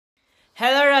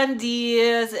Hello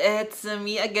Randies! It's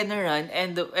me again, Ran,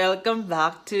 and welcome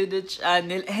back to the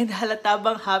channel. And halata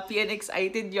bang happy and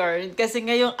excited yarn? Kasi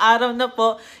ngayong araw na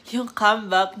po yung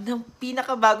comeback ng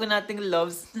pinakabago nating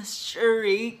loves na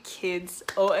Stray Kids.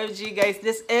 OMG guys,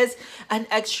 this is an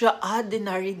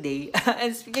extraordinary day.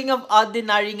 And speaking of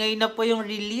ordinary, ngayon na po yung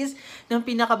release ng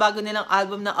pinakabago nilang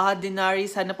album na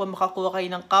Ordinary. Sana po makakuha kayo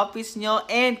ng copies nyo.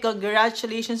 And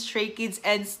congratulations Stray Kids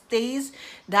and Stays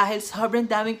dahil sobrang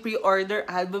daming pre-order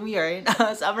album yarn.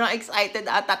 Sobrang excited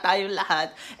ata tayong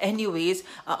lahat. Anyways,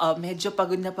 medyo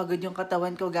pagod na pagod yung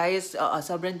katawan ko guys.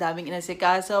 Sobrang daming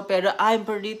inasikaso. Pero I'm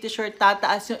pretty sure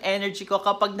tataas yung energy ko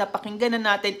kapag napakinggan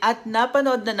na natin at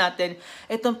napanood na natin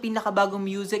itong pinakabagong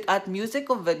music at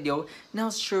musical video ng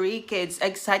Stray Kids.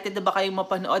 Excited na ba kayong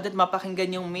mapanood at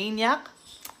mapakinggan yung Maniac?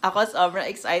 Ako sobrang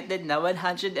excited na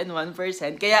 101%.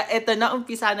 Kaya ito na,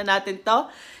 umpisa na natin to.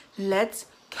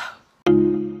 Let's go!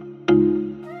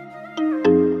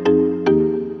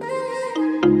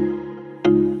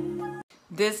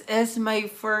 This is my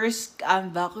first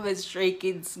comeback with Stray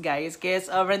Kids, guys. Kaya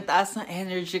sobrang taas ng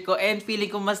energy ko. And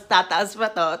feeling ko mas tataas pa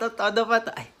to. Todo pa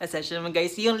to. Ay, pasensya naman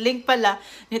guys. Yung link pala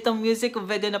nitong music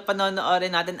video na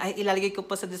panonoorin natin ay ilalagay ko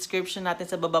po sa description natin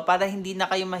sa baba para hindi na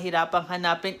kayo mahirapang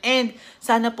hanapin. And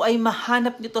sana po ay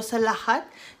mahanap nito sa lahat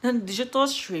ng digital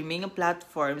streaming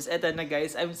platforms. Eto na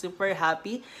guys. I'm super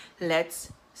happy.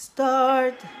 Let's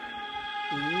start!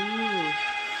 Ooh.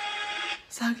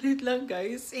 Saglit lang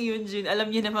guys, si Hyunjin.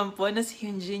 Alam niyo naman po na si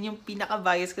Hyunjin yung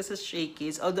pinaka-bias ko sa Stray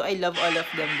Kids. Although I love all of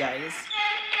them guys.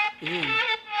 Ew.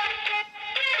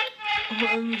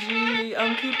 OMG,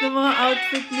 ang cute ng mga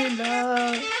outfit nila.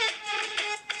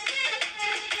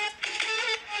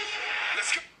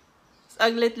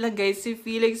 Saglit lang guys, si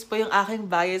Felix po yung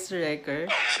aking bias wrecker.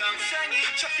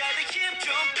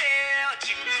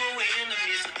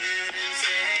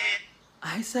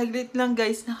 Ay, saglit lang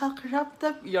guys. Naka-crop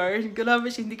top yarn. Grabe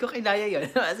siya, hindi ko kinaya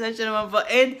yun. Asensya naman po.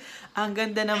 And, ang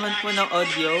ganda naman po ng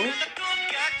audio.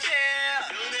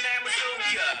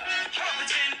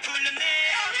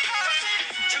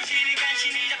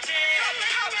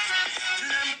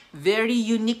 Very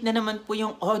unique na naman po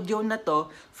yung audio na to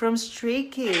from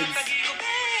Stray Kids.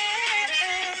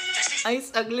 Ay,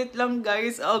 saglit lang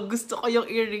guys. Oh, gusto ko yung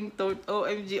earring tone.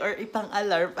 OMG, or ipang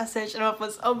alarm. Pasensya naman po.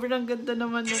 Sobrang ganda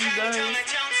naman nun guys.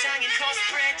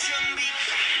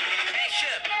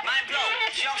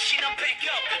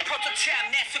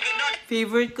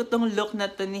 Favorite ko tong look na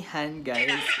to ni Han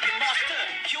guys.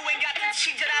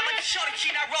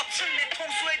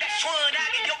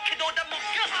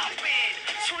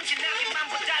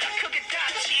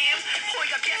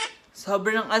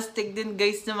 Sobrang astig din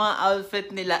guys ng mga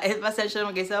outfit nila. Eh, pasensya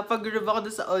naman guys. Pag-group ako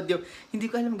doon sa audio, hindi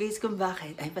ko alam guys kung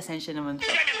bakit. Ay, pasensya naman po.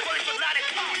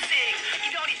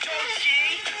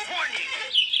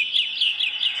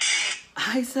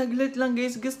 Ay, saglit lang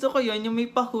guys. Gusto ko yon yung may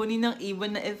pahuni ng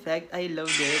ibon na effect. I love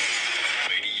it.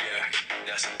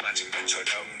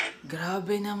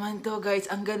 Grabe naman to guys.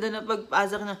 Ang ganda na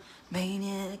pagpasok ng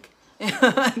Maniac.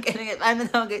 Ano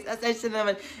naman guys, asensya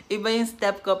naman, iba yung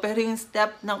step ko, pero yung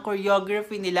step ng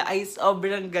choreography nila ay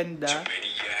sobrang ganda.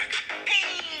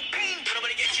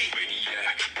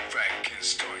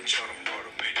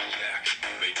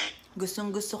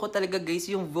 Gustong gusto ko talaga guys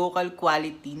yung vocal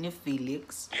quality ni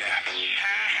Felix.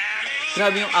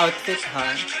 Grabe yung outfit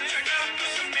ha.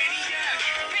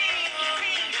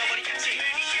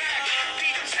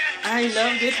 I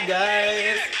love it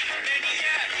guys.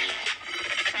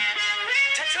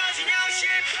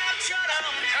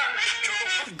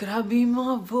 Grabe yung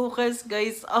mga vocals,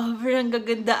 guys. Sobrang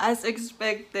gaganda as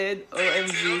expected.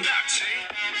 OMG.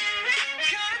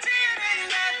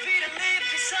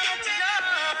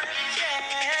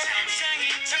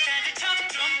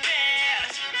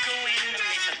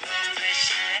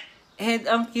 And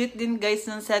ang cute din, guys,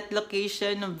 ng set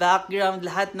location, ng background,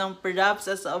 lahat ng props.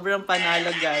 Sobrang panalo,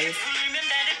 guys.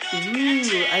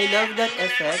 Ooh, I love that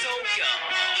effect.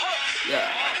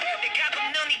 Yeah.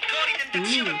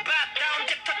 Ooh.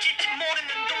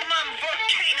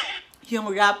 Yung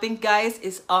rapping guys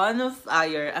is on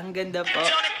fire. Ang ganda po.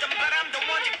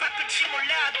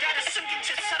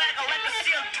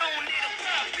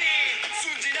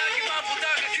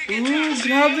 Ooh,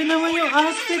 grabe naman yung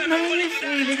outfit na yung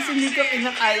Felix. Hindi ko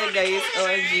pinakaya guys.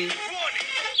 OMG.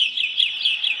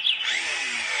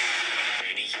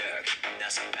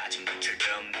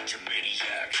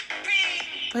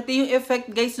 Pati yung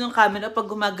effect guys ng camera pag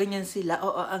gumaganyan sila.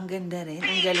 Oo, ang ganda rin.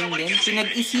 Ang galing din.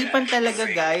 Pinag-isipan talaga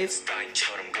guys.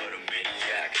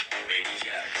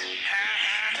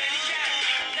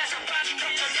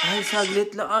 Ay,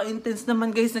 saglit lang. Intense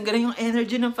naman guys. Nagaling yung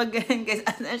energy ng pag-ganyan guys.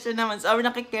 Ano siya naman. Sobrang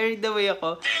nakikarried away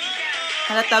ako.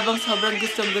 Halata bang sobrang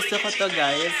gustong-gusto ko to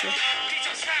guys.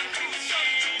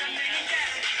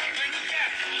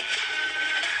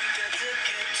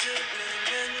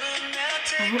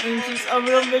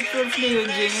 Sobrang virtuals na yun,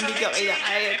 Jane. Hindi ka kaya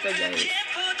to guys.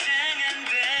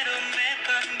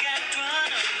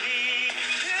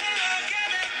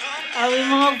 Ay,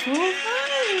 mga buhay!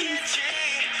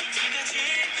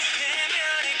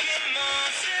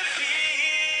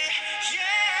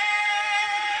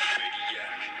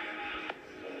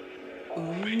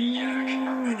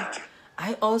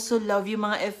 I also love yung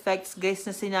mga effects guys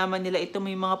na sinama nila. Ito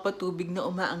may mga patubig na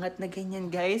umaangat na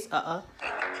ganyan guys.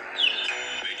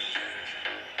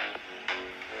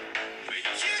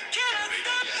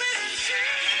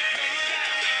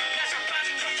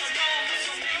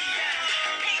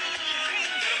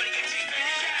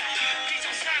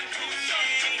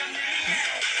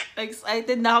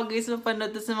 Excited na ako guys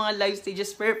mapanood sa mga live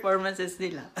stages performances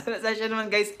nila. Sasya naman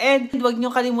guys. And huwag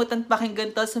nyo kalimutan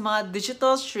pakinggan to sa mga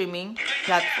digital streaming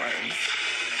platforms.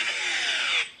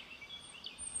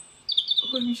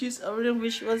 She's already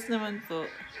visuals naman po.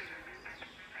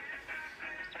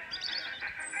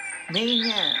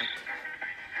 Maniac.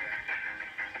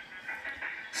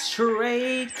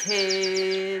 Stray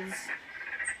Kids.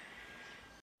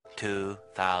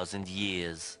 2,000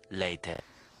 years later.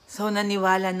 So,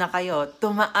 naniwala na kayo,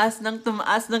 tumaas ng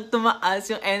tumaas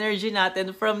yung energy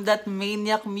natin from that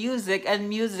Maniac music and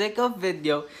music of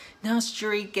video ng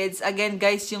Stray Kids. Again,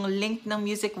 guys, yung link ng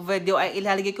music video ay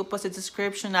ilalagay ko po sa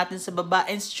description natin sa baba.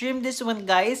 And stream this one,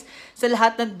 guys, sa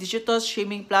lahat ng digital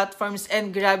streaming platforms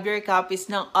and grab your copies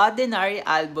ng Ordinary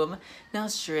album ng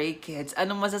Stray Kids.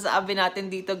 Anong masasabi natin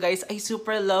dito, guys? I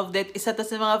super loved it. Isa to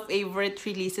sa mga favorite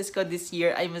releases ko this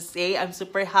year. I must say, I'm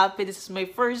super happy. This is my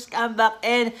first comeback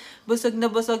and busog na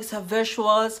busog sa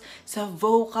visuals, sa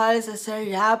vocals, sa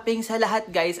rapping, sa lahat,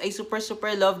 guys. I super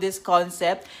love this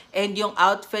concept. And yung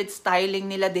outfit styling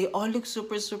nila, they all look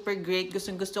super great.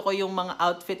 Gusto ko yung mga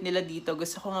outfit nila dito.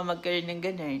 Gusto ko nga magkaroon ng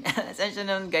ganun. Saan siya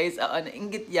naman, guys?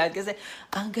 Nainggit yan. Kasi,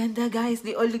 ang ganda, guys.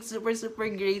 They all look super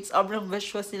great. Sobrang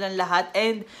visuals nilang lahat.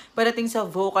 And pagdating sa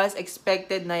vocals,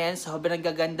 expected na yan. Sobrang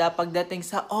gaganda. Pagdating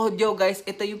sa audio, guys,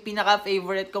 ito yung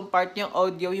pinaka-favorite kong part yung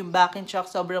audio. Yung backing track,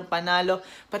 sobrang panalo.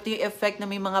 Pati yung effect na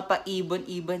may mga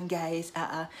paibon-ibon, guys.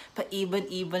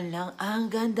 Paibon-ibon lang. Ang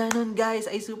ganda nun, guys.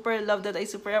 I super love that. I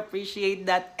super appreciate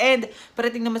that. And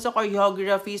pagdating naman sa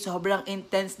choreography, sobrang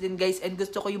intense din, guys. And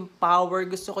gusto ko yung power.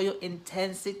 Gusto ko yung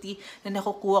intensity na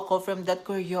nakukuha ko from that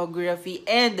choreography.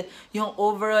 And yung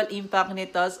overall impact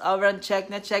nito, sobrang check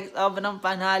na check. Sobrang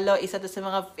panalo. Isa to sa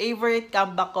mga favorite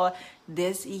comeback ko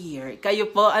this year.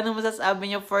 Kayo po, anong masasabi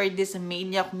nyo for this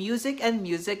Maniac music and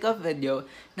music of video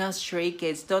ng Stray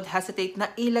Kids? Don't hesitate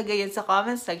na ilagay yan sa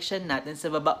comment section natin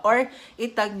sa baba or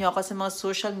itag nyo ako sa mga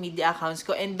social media accounts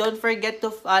ko. And don't forget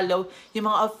to follow yung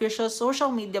mga official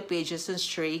social media pages ng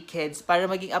Stray Kids para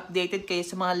maging updated kayo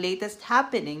sa mga latest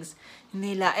happenings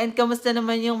nila. And kamusta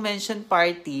naman yung mention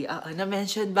party?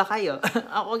 Na-mention ba kayo?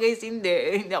 Ako guys, hindi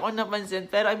ako napansin.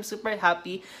 Pero I'm super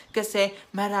happy kasi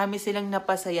marami silang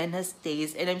napasaya na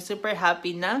stays. And I'm super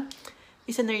happy na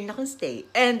isa na rin akong stay.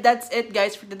 And that's it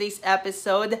guys for today's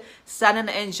episode. Sana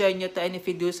na-enjoy nyo to. And if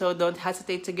you do so, don't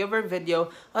hesitate to give our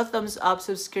video a thumbs up,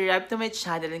 subscribe to my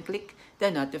channel, and click the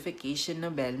notification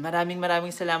bell.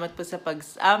 Maraming salamat po sa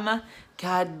pagsama.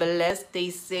 God bless.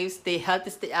 Stay safe, stay healthy,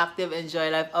 stay active,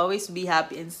 enjoy life. Always be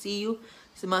happy and see you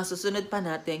sa mga susunod pa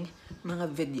nating mga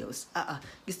videos.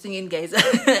 Gusto nyo yun guys.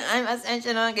 I'm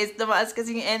Ascension naman guys. Tumaas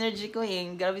kasi yung energy ko.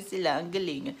 Grabe sila. Ang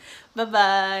galing.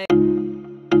 Bye-bye!